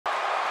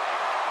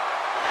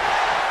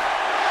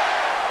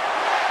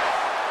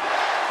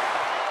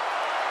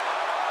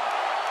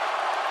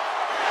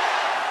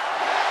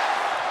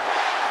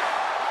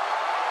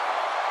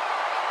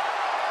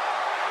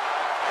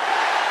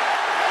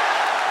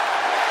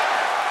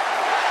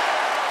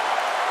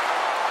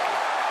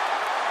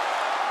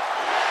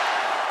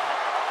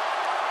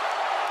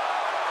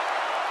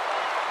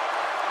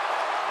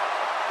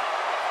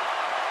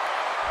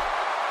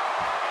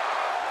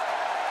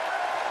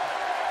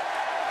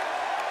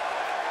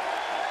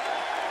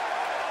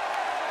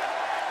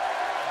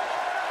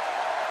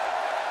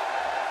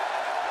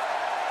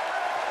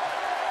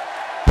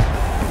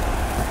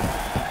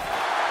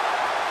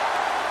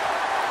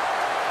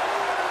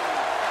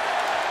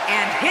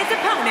his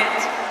opponent,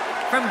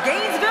 from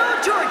Gainesville,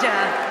 Georgia,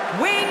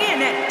 weighing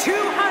in at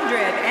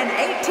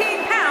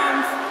 218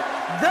 pounds,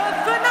 the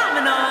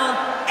phenomenal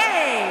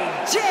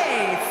AJ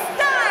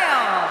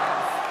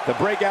Styles. The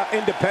breakout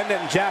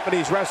independent and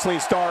Japanese wrestling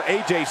star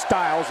AJ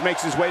Styles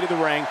makes his way to the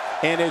ring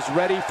and is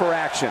ready for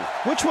action.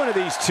 Which one of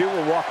these two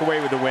will walk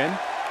away with the win?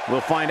 We'll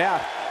find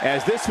out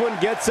as this one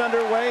gets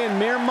underway in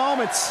mere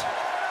moments.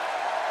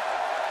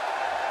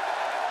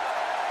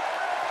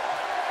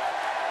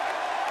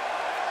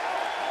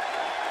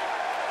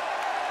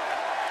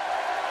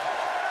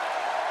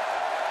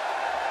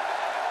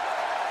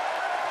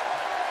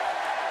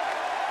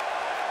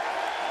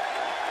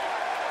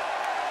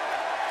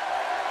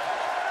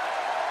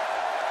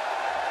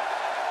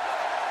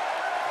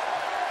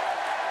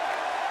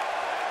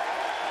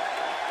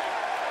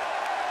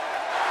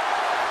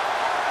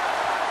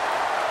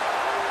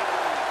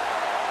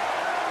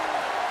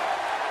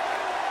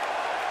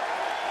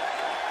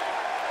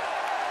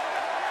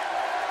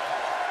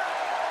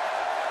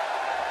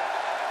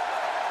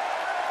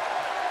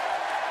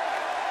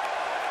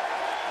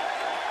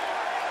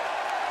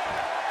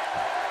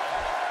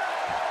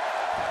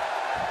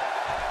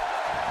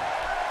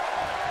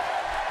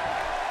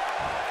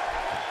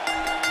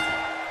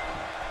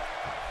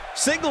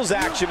 Singles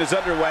action is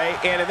underway,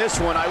 and in this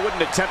one, I wouldn't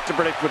attempt to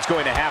predict what's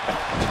going to happen.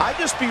 I'd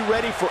just be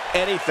ready for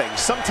anything.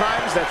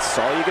 Sometimes that's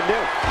all you can do.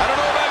 I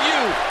don't know about you,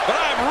 but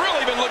I've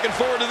really been looking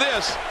forward to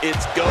this.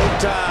 It's go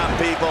time,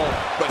 people.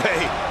 But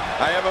hey,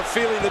 I have a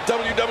feeling the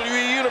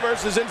WWE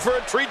Universe is in for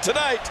a treat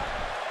tonight.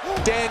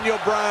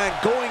 Daniel Bryan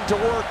going to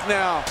work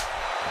now.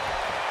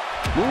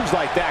 Moves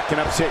like that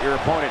can upset your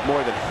opponent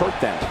more than hurt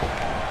them.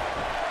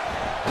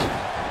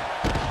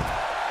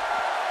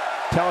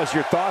 Tell us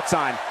your thoughts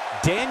on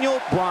Daniel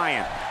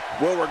Bryan.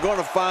 Well, we're going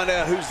to find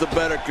out who's the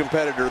better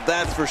competitor,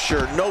 that's for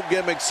sure. No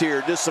gimmicks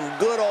here, just some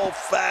good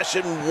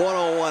old-fashioned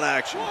one-on-one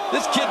action.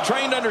 This kid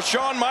trained under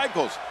Shawn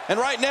Michaels, and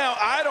right now,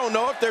 I don't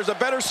know if there's a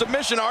better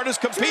submission artist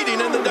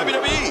competing in the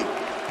WWE.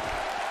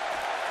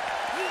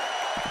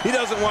 He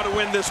doesn't want to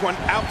win this one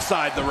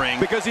outside the ring.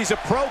 Because he's a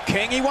pro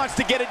king, he wants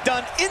to get it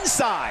done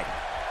inside.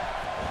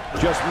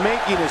 Just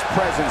making his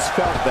presence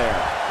felt there.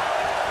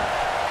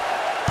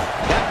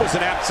 That was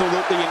an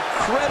absolutely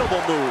incredible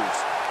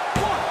move.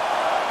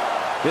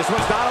 This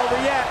one's not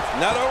over yet.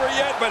 Not over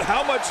yet, but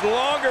how much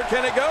longer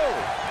can it go?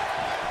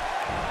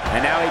 And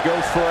now he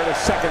goes for it a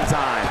second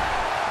time.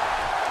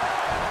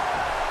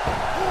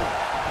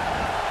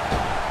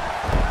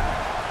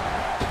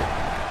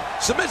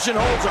 Submission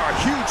holds are a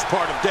huge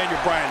part of Daniel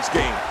Bryan's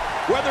game.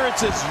 Whether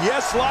it's his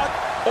yes lock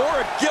or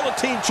a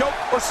guillotine choke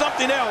or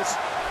something else,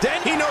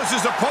 he knows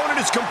his opponent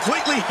is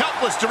completely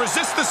helpless to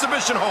resist the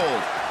submission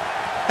hold.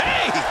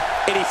 Hey!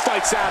 And he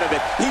fights out of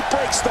it. He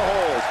breaks the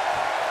hold.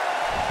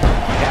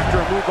 After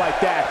a move like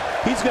that,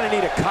 he's going to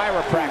need a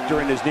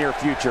chiropractor in his near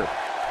future.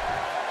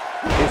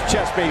 His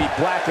chest may be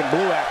black and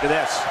blue after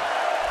this.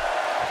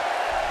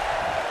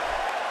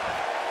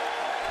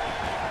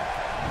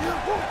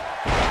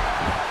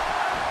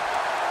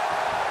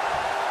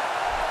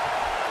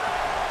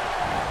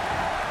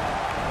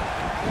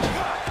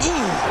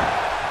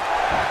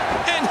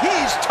 And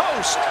he's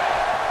toast.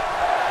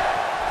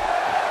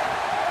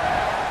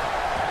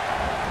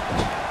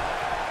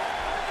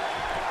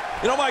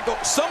 You know, Michael,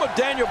 some of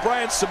Daniel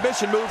Bryan's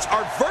submission moves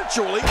are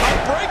virtually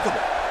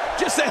unbreakable.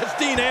 Just ask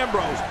Dean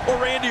Ambrose or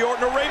Randy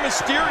Orton or Rey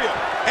Mysterio.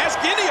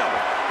 Ask any of them.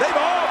 They've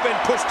all been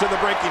pushed to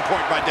the breaking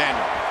point by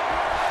Daniel.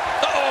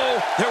 Uh-oh,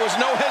 there was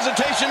no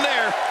hesitation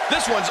there.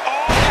 This one's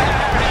all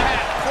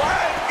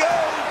Bryan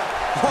goes.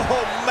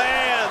 Oh,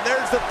 man,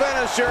 there's the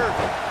finisher.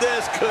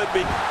 This could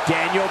be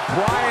Daniel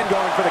Bryan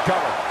going for the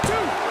cover.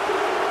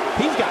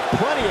 He's got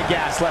plenty of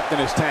gas left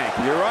in his tank.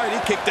 You're right, he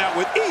kicked out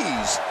with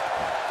ease.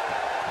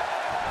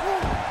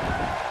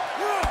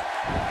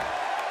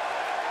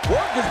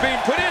 Work is being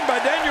put in by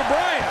Daniel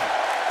Bryan.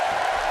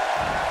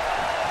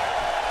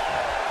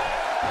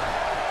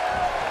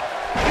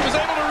 He was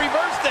able to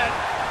reverse that.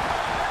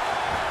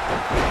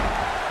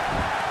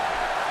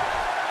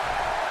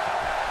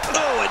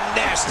 oh, a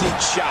nasty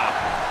chop.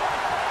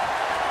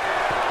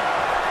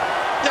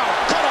 No,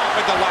 cut off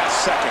at the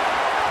last second.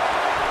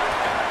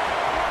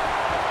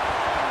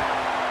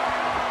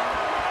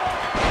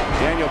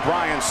 Daniel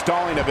Bryan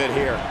stalling a bit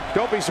here.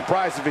 Don't be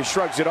surprised if he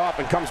shrugs it off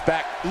and comes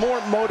back more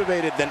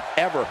motivated than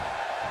ever.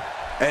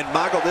 And,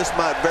 Michael, this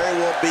might very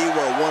well be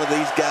where one of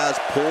these guys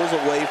pulls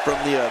away from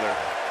the other.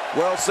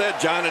 Well said,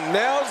 John, and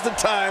now's the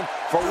time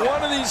for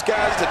one of these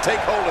guys to take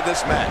hold of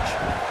this match.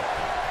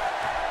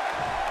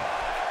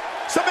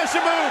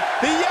 Submission move.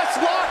 The yes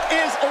lock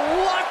is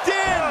locked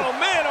in. Oh,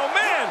 man, oh,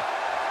 man.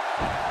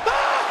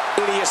 Ah!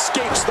 And he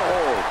escapes the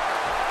hold.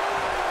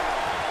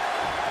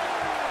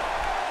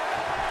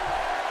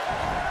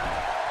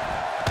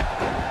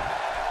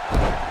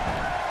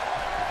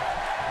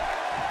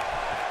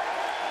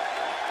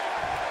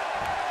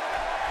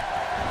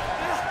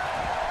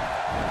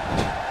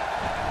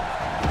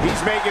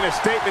 He's making a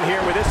statement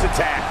here with this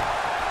attack.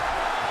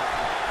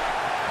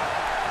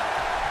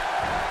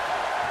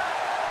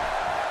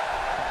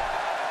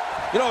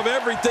 You know, of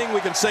everything we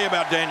can say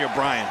about Daniel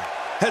Bryan,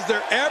 has there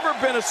ever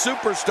been a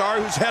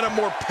superstar who's had a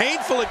more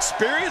painful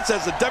experience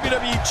as a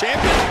WWE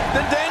champion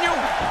than Daniel?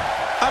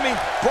 I mean,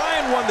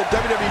 Bryan won the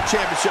WWE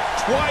Championship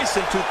twice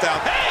in 2000.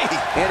 Hey!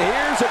 And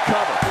here's a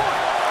cover.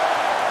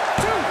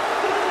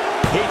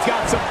 1, 2. He's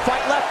got some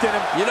fight left in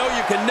him. You know,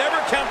 you can never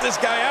count this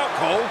guy out,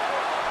 Cole.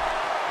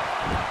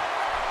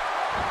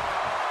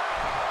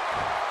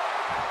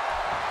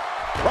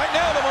 Right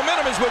now, the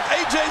momentum is with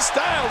AJ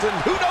Styles, and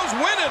who knows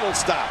when it'll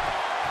stop.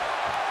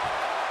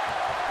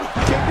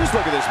 Just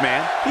look at this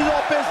man. He's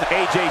all business.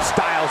 AJ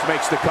Styles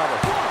makes the cover.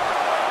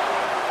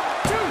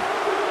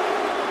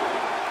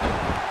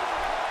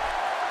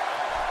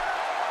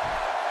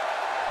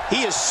 1, 2.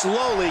 He is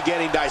slowly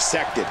getting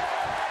dissected.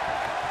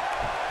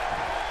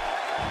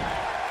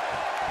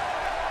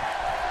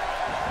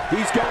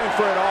 He's going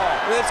for it all.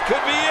 This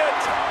could be it.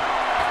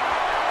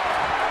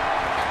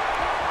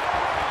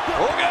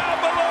 Look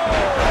out below.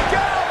 Look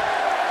out.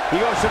 He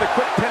goes for the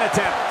quick pin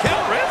attempt.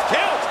 Count, Ref,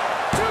 count.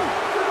 2.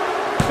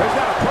 There's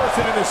not a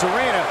person in this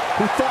arena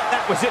who thought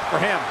that was it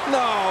for him.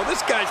 No,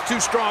 this guy's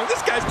too strong.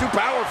 This guy's too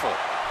powerful.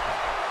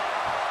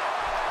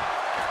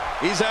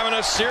 He's having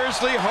a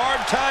seriously hard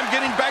time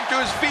getting back to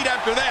his feet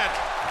after that.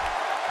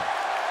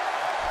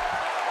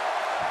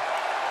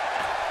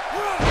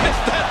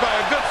 Missed that by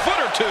a good foot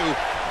or two.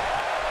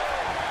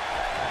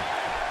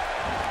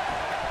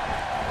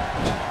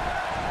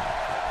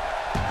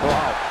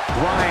 Wow,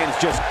 Bryan's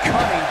just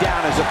cutting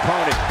down his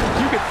opponent.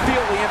 You can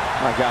feel the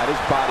impact. My God,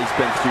 his body's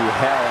been through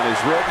hell, and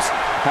his ribs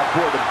have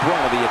bore the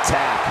brunt of the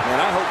attack.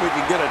 Man, I hope we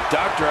can get a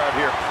doctor out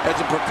here as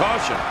a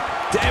precaution.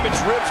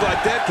 Damaged ribs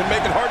like that can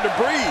make it hard to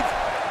breathe.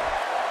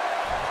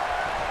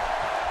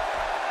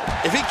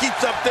 If he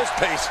keeps up this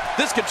pace,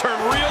 this could turn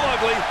real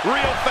ugly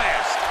real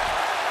fast.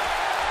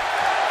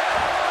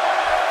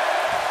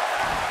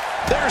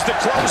 There's the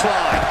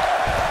clothesline.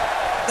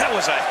 That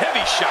was a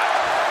heavy shot.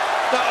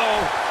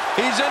 Uh-oh.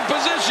 He's in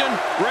position,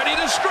 ready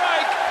to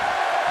strike.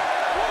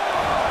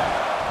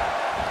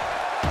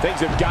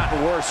 Things have gotten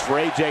worse for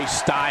AJ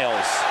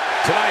Styles.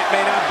 Tonight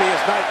may not be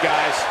his night,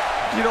 guys.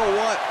 You know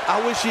what? I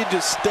wish he'd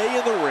just stay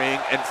in the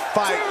ring and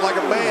fight like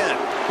a man.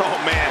 Oh,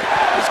 man.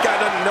 This guy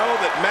doesn't know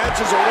that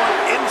matches are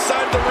won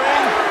inside the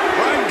ring.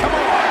 Bryan, come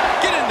on.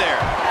 Get in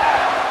there.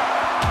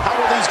 How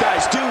will these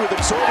guys do with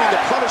absorbing the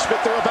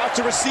punishment they're about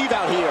to receive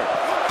out here?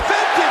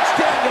 Vintage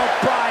Daniel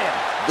Bryan.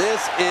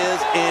 This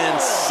is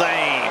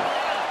insane.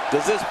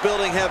 Does this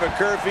building have a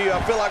curfew? I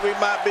feel like we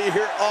might be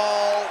here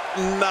all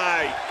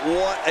night.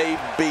 What a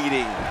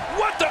beating.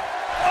 What the?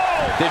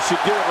 Oh! This should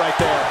do it right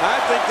there.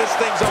 I think this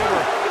thing's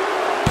over.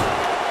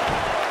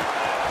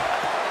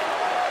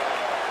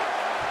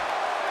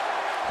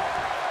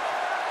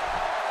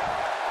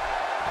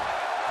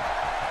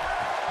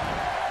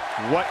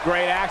 What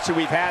great action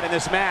we've had in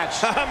this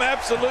match. I'm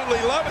absolutely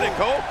loving it,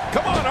 Cole.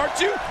 Come on, aren't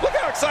you? Look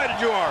how excited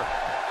you are.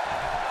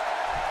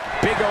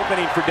 Big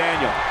opening for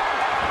Daniel.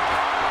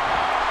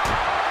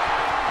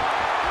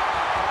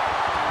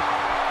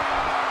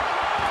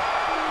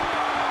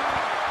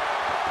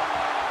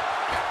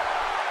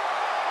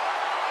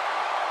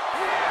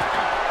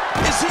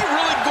 Is he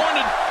really going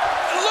to...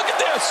 Look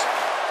at this.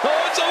 Oh,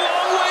 it's a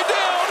long way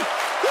down.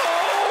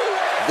 Oh.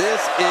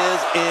 This is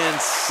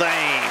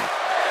insane.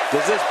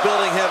 Does this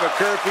building have a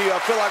curfew?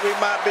 I feel like we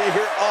might be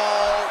here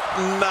all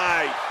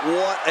night.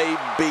 What a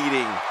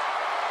beating. 1,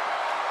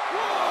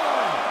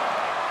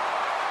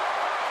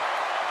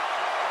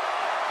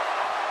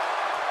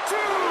 2.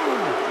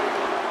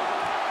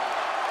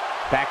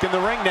 Back in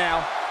the ring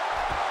now.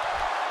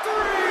 3.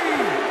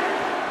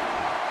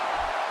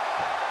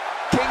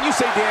 Can you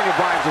say Daniel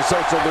Bryan's a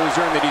social loser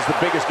and that he's the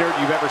biggest nerd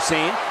you've ever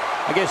seen?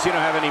 I guess you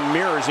don't have any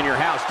mirrors in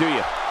your house, do you?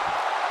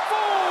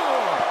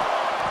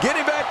 4.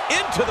 Getting back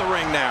into the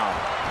ring now.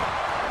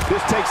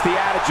 This takes the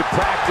adage of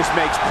practice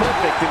makes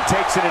perfect and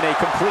takes it in a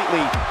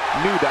completely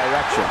new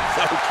direction.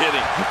 No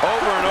kidding.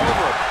 Over and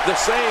over, the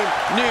same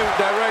new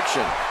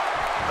direction.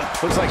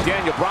 Looks like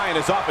Daniel Bryan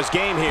is off his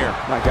game here.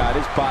 My God,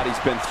 his body's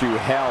been through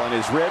hell, and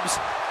his ribs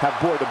have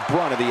bore the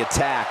brunt of the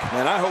attack.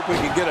 Man, I hope we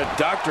can get a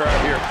doctor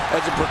out here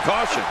as a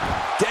precaution.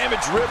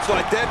 Damaged ribs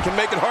like that can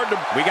make it hard to...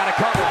 We got to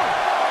cover. 1,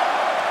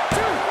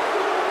 2.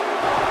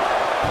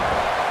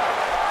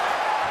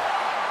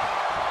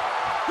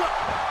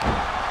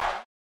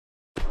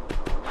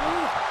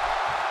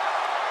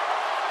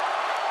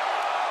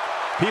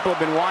 People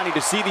have been wanting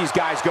to see these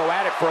guys go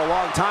at it for a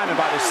long time, and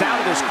by the sound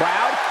of this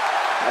crowd,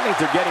 I think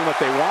they're getting what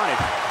they wanted.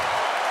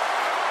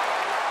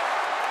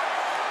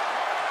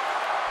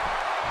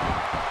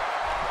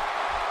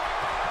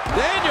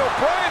 Daniel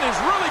Bryan is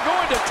really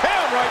going to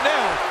town right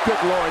now.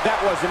 Good Lord, that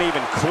wasn't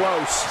even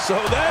close. So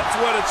that's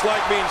what it's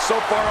like being so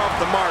far off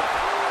the mark.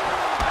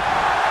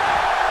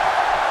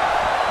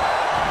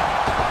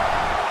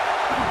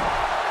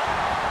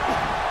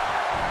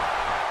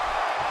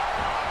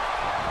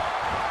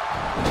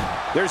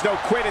 There's no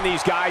quit in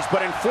these guys,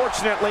 but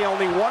unfortunately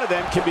only one of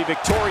them can be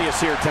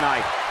victorious here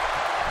tonight.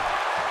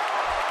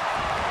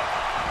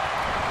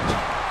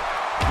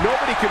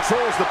 Nobody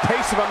controls the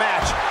pace of a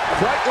match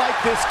quite like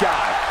this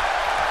guy.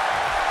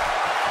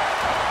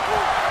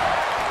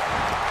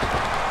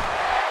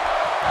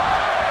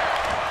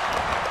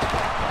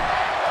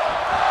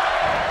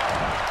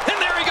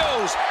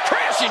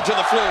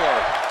 floor.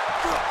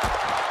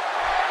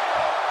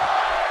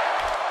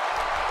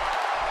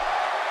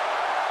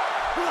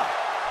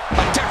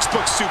 A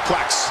textbook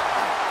suplex.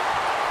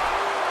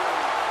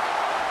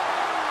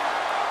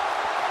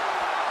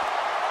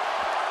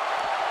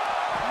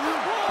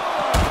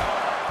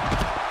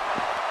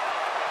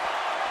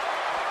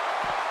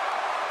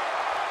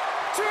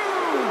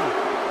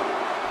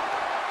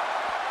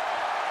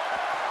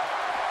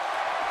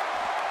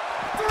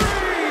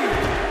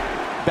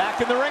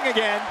 Back in the ring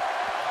again.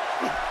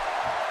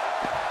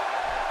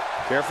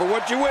 Careful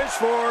what you wish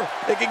for.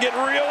 It can get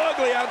real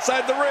ugly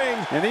outside the ring.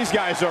 And these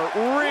guys are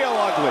real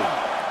ugly.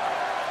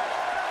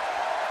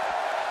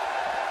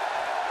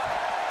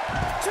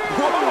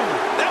 Whoa!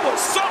 That was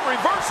some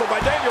reversal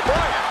by Daniel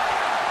Bryan.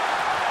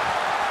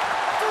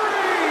 3,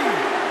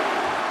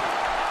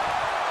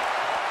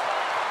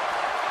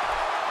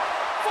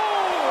 4,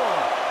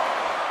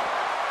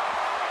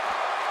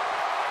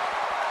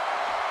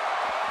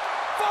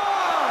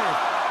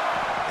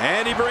 5.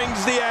 And he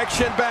brings the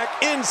action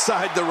back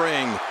inside the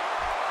ring.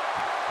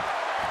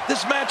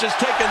 This match has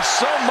taken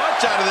so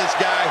much out of this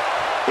guy.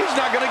 He's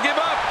not going to give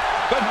up.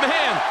 But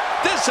man,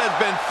 this has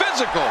been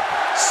physical.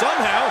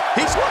 Somehow,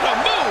 what a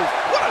move.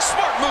 What a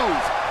smart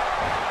move.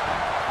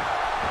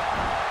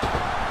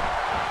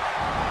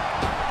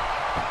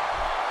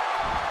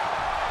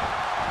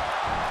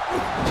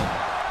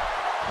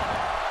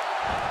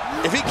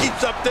 If he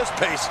keeps up this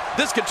pace,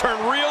 this could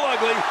turn real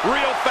ugly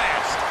real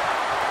fast.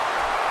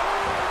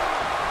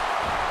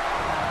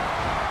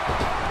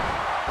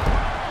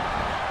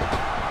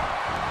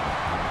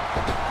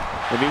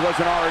 If he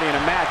wasn't already in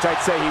a match, I'd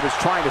say he was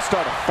trying to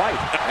start a fight.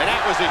 And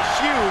that was a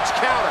huge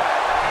counter.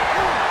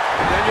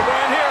 Daniel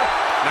Bryan here.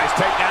 Nice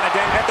takedown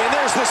again. And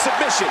there's the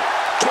submission.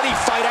 Can he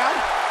fight out?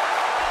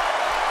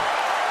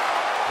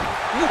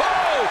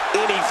 Whoa!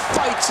 And he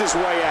fights his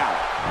way out.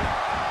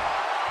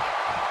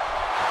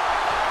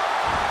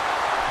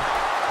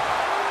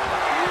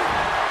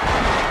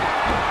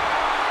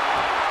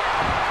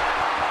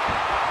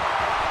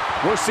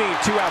 We're seeing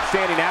two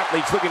outstanding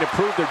athletes looking to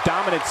prove their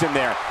dominance in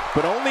there,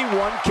 but only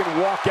one can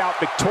walk out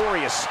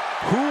victorious.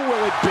 Who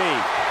will it be?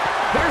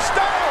 There's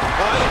Styles!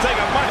 Well, it'll take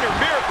a minor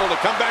miracle to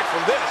come back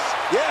from this.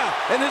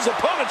 Yeah, and his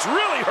opponent's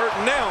really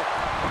hurting now.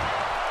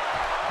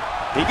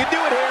 He can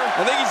do it here.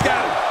 I think he's got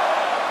it.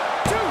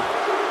 2,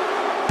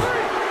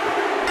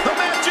 3. The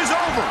match is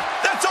over.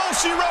 That's all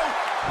she wrote.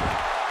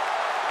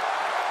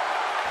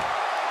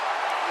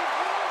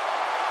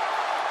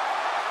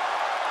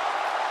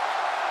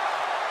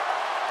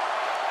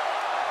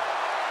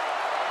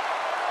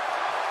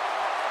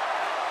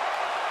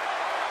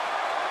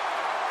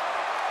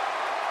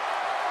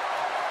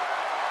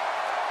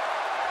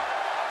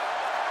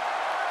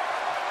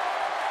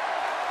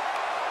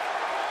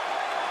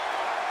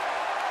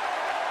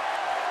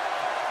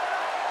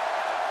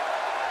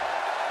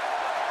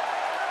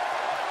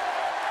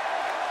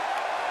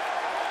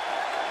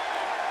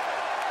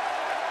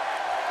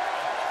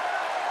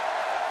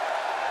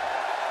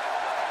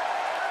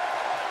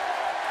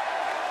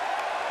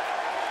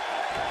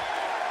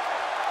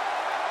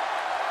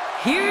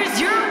 Here's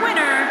your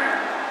winner,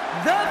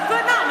 the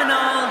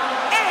phenomenal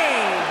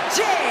AJ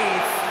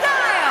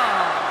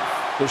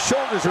Styles. The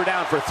shoulders are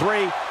down for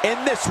 3,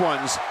 and this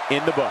one's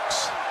in the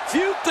books.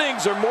 Few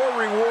things are more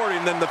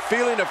rewarding than the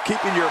feeling of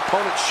keeping your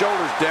opponent's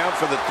shoulders down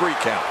for the 3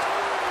 count.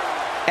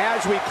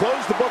 As we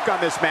close the book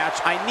on this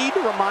match, I need to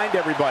remind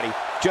everybody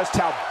just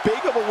how big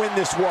of a win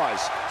this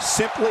was.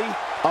 Simply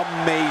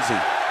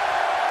amazing.